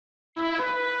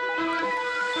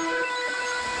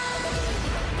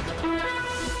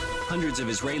Hundreds of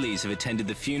Israelis have attended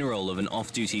the funeral of an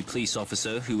off-duty police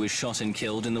officer who was shot and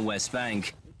killed in the West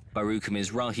Bank. Baruch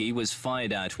Mizrachi was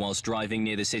fired at whilst driving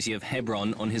near the city of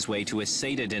Hebron on his way to a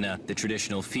Seder dinner, the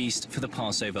traditional feast for the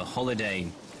Passover holiday.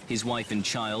 His wife and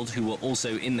child, who were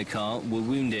also in the car, were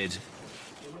wounded.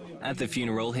 At the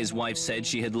funeral, his wife said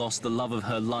she had lost the love of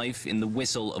her life in the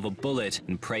whistle of a bullet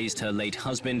and praised her late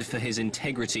husband for his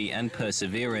integrity and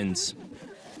perseverance.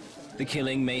 The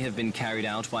killing may have been carried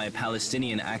out by a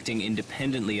Palestinian acting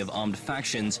independently of armed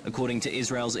factions, according to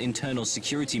Israel's internal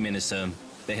security minister.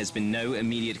 There has been no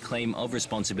immediate claim of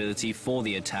responsibility for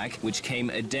the attack, which came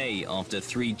a day after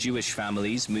 3 Jewish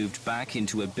families moved back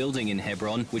into a building in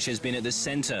Hebron, which has been at the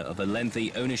center of a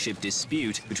lengthy ownership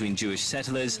dispute between Jewish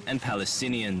settlers and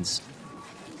Palestinians.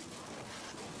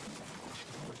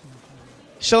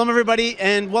 Shalom everybody,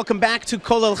 and welcome back to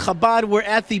Colel Chabad. We're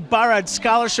at the Barad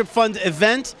Scholarship Fund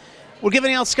event. We're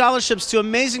giving out scholarships to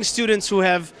amazing students who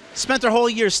have spent their whole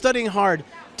year studying hard,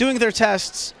 doing their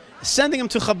tests, sending them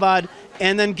to Chabad,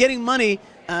 and then getting money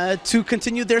to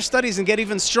continue their studies and get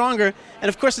even stronger. And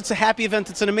of course, it's a happy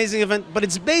event, it's an amazing event, but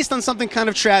it's based on something kind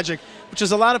of tragic, which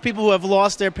is a lot of people who have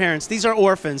lost their parents. These are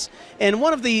orphans. And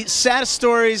one of the saddest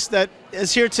stories that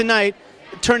is here tonight,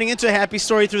 turning into a happy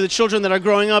story through the children that are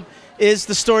growing up, is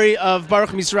the story of Baruch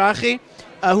Mizrachi,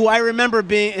 who I remember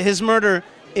being his murder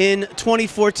in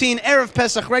 2014, Erev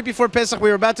Pesach. Right before Pesach, we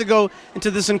were about to go into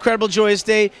this incredible, joyous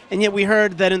day, and yet we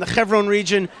heard that in the Hebron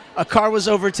region, a car was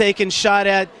overtaken, shot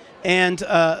at, and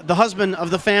the husband of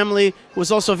the family, who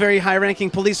was also a very high-ranking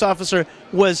police officer,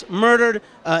 was murdered.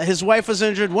 His wife was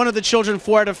injured. One of the children,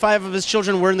 4 out of 5 of his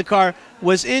children were in the car,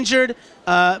 was injured.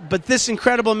 But this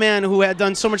incredible man who had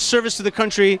done so much service to the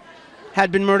country had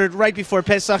been murdered right before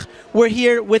Pesach. We're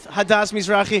here with Hadas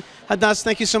Mizrachi. Hadas,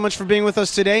 thank you so much for being with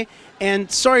us today. And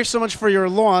sorry so much for your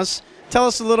loss. Tell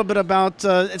us a little bit about,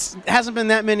 it hasn't been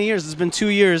that many years. It's been 2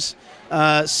 years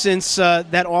since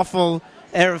that awful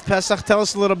Erev Pesach. Tell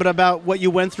us a little bit about what you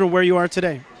went through, where you are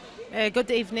today.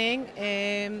 Good evening.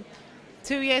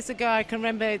 2 years ago, I can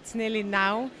remember, it's nearly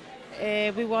now.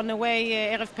 We went away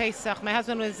Erev Pesach. My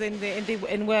husband was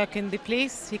in work in the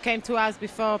police. He came to us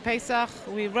before Pesach.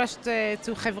 We rushed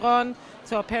to Hebron,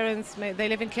 to our parents. They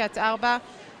live in Kiryat Arba.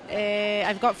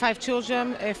 I've got 5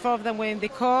 children. 4 of them were in the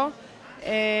Corps.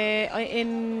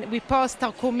 We passed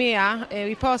Tarkumia.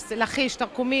 We passed Lachish,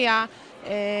 Tarkumia.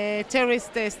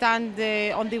 Terrorists stand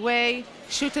on the way,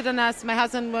 shooted on us. My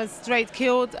husband was straight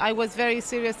killed. I was very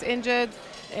serious injured.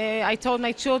 I told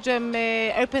my children,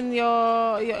 open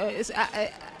your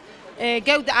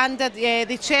go under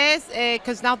the chairs,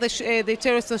 because now the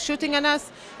terrorists are shooting on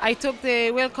us. I took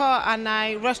the wheel car and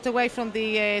I rushed away from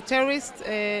the terrorists.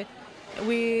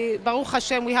 Baruch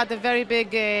Hashem, we had a very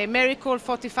big miracle.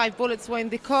 45 bullets were in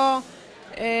the car.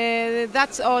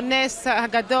 That's our Nes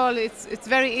Hagadol. It's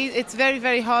very,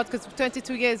 very hard, because for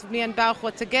 22 years me and Baruch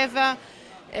were together.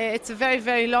 It's a very,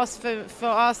 very loss for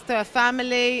us, to our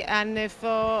family, and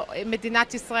for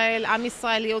Medinat Israel, Am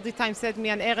Israel. He all the time said me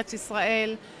and Eretz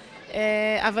Israel.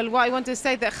 But what I want to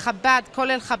say, that Chabad,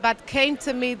 Colel Chabad, came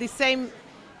to me the same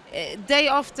day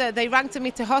after. They rang to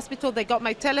me to hospital. They got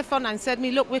my telephone and said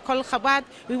me, look, we're Colel Chabad.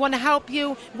 We want to help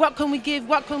you. What can we give?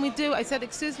 What can we do? I said,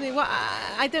 excuse me, what?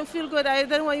 I don't feel good. I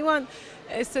don't know what you want.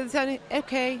 So they said me,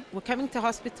 okay, we're coming to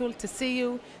hospital to see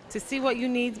you, to see what you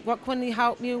need. What can we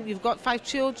help you? You've got 5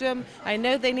 children. I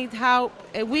know they need help.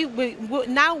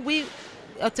 Now we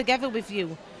are together with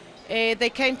you.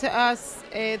 They came to us.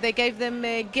 They gave them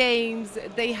games.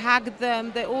 They hugged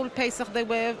them. They all Pesach. They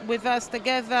were with us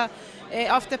together.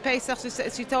 After Pesach,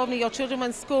 she told me, your children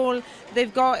in school.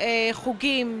 They've got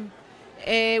chugim.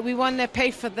 We want to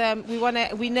pay for them.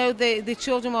 We know the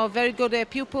children are very good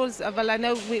pupils. But I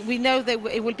know we know that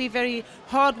it will be very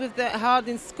hard hard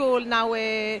in school now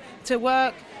to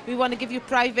work. We want to give you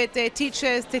private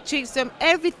teachers to teach them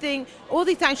everything all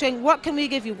the time, saying, what can we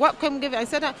give you? What can we give you? I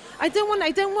said, I don't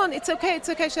want. It's okay.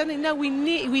 Shani, no,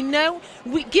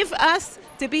 we give us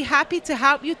to be happy to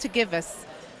help you, to give us.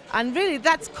 And really,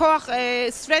 that's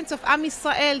koach, strength of Am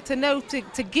Yisrael, to know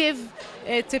to give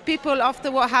to people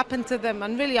after what happened to them.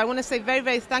 And really, I want to say very,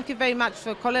 very thank you very much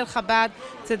for Colel Chabad,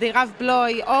 to the Rav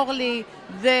Bloy, Orly.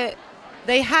 They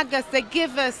hug us, they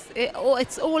give us.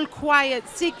 It's all quiet,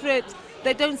 secret.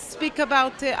 They don't speak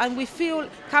about it, and we feel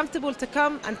comfortable to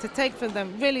come and to take from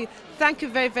them. Really, thank you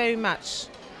very, very much.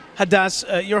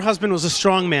 Hadas, your husband was a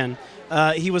strong man.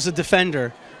 He was a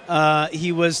defender.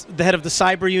 He was the head of the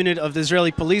cyber unit of the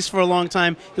Israeli police for a long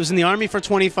time. He was in the army for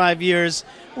 25 years.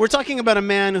 We're talking about a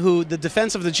man who the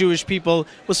defense of the Jewish people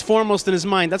was foremost in his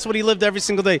mind. That's what he lived every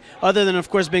single day. Other than, of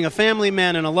course, being a family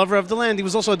man and a lover of the land, he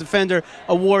was also a defender,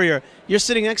 a warrior. You're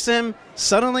sitting next to him.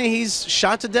 Suddenly he's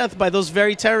shot to death by those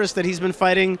very terrorists that he's been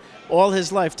fighting all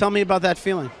his life. Tell me about that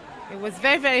feeling. It was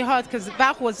very, very hard because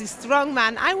Baruch was a strong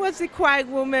man. I was a quiet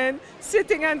woman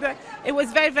sitting under. It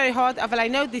was very, very hard. But I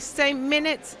know the same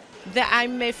minute that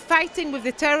I'm fighting with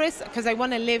the terrorists because I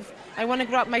want to live. I want to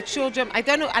grow up my children. I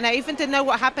don't know, and I even didn't know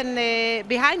what happened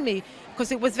behind me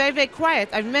because it was very, very quiet.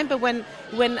 I remember when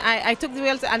I took the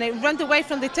wheels and I ran away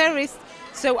from the terrorists.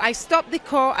 So I stopped the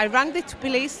car. I rang the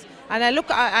police. And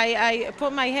I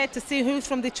put my head to see who's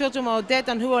from the children who are dead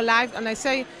and who are alive.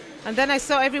 And then I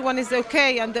saw everyone is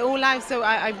okay and they're all alive. So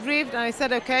I breathed and I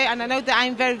said okay. And I know that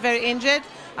I'm very, very injured.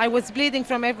 I was bleeding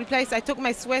from every place. I took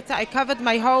my sweater. I covered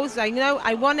my hose. I know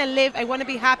I want to live. I want to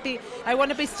be happy. I want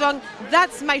to be strong.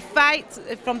 That's my fight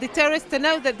from the terrorists to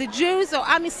know that the Jews are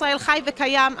Am Yisrael Chai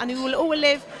V'Kayam and we will all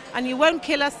live and you won't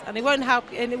kill us and it won't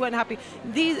happen.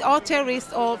 These are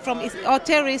terrorists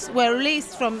were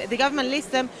released from the government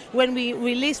released them when we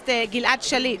released Gilad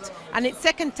Shalit. And it's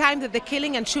second time that they're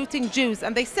killing and shooting Jews.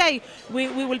 And they say we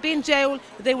will be in jail.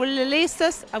 They will release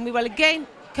us and we will again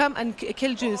come and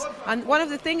kill Jews. And one of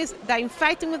the things is that I'm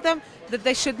fighting with them that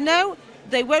they should know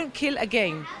they won't kill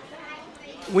again.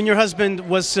 When your husband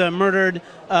was murdered,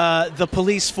 the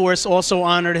police force also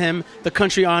honored him. The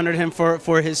country honored him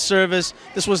for his service.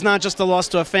 This was not just a loss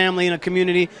to a family and a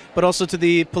community, but also to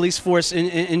the police force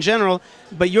in general.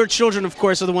 But your children, of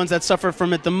course, are the ones that suffer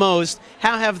from it the most.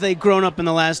 How have they grown up in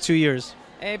the last 2 years?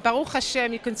 Baruch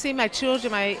Hashem, you can see my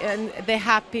children, and they're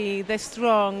happy, they're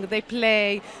strong, they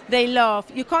play, they laugh.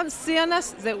 You can't see on us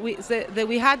that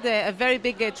we had a very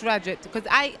big tragedy. Because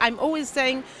I'm always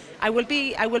saying I will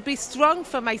be strong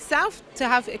for myself to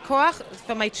have a koach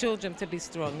for my children to be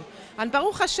strong. And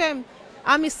Baruch Hashem,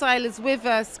 Am Yisrael is with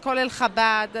us, Colel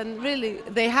Chabad, and really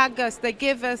they hug us, they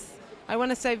give us. I want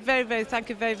to say very, very thank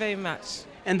you very, very much.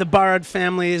 And the Barad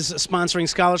family is sponsoring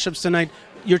scholarships tonight.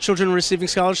 Your children are receiving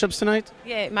scholarships tonight?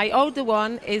 Yeah, my older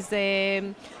one is,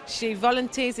 she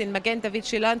volunteers in Magen David.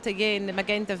 She learned a year in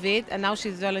Magen David, and now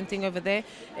she's volunteering over there.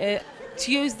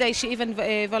 Tuesday, she even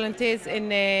volunteers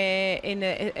in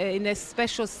a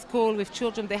special school with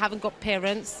children. They haven't got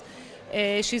parents.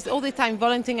 She's all the time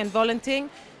volunteering.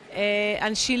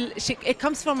 And it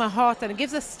comes from her heart, and it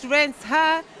gives her strength,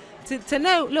 to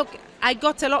know, look, I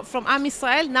got a lot from Am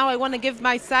Yisrael, now I want to give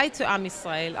my side to Am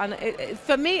Yisrael. And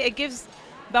for me, it gives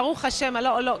Baruch Hashem a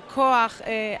lot koach.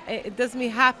 It does me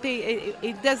happy.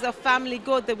 It does our family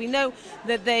good that we know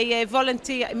that they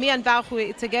volunteer. Me and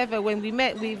Baruch together, when we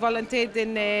met, we volunteered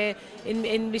in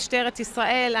Mishteret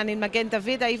Israel and in Magen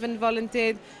David. I even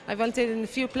volunteered. I volunteered in a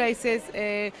few places.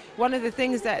 One of the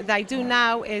things that I do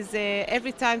now is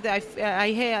every time that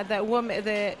I hear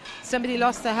that somebody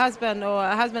lost a husband or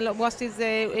a husband lost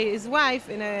his wife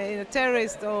in a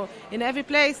terrorist or in every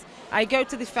place, I go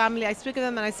to the family, I speak to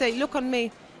them and I say, look on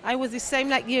me. I was the same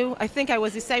like you. I think I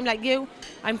was the same like you.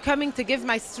 I'm coming to give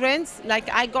my strength like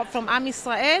I got from Am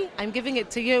Yisrael. I'm giving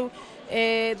it to you.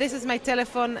 This is my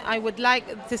telephone. I would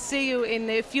like to see you in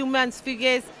a few months, few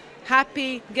years,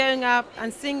 happy, going up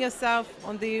and seeing yourself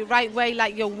on the right way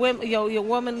like your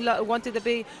woman wanted to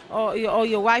be, or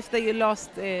your wife that you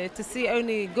lost, to see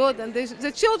only good. And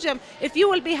the children, if you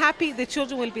will be happy, the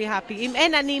children will be happy. Im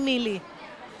en ani mili.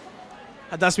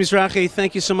 Hadas Mizrachi,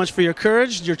 thank you so much for your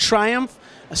courage, your triumph.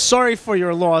 Sorry for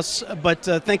your loss, but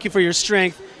thank you for your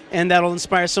strength, and that'll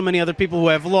inspire so many other people who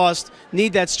have lost,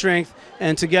 need that strength,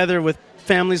 and together with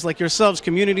families like yourselves,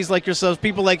 communities like yourselves,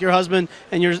 people like your husband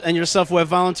and yourself who have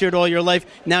volunteered all your life,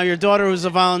 now your daughter who's a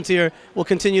volunteer, will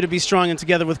continue to be strong, and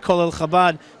together with Colel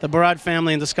Chabad, the Barad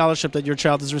family, and the scholarship that your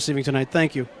child is receiving tonight.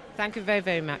 Thank you. Thank you very,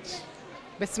 very much.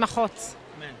 Besmachot.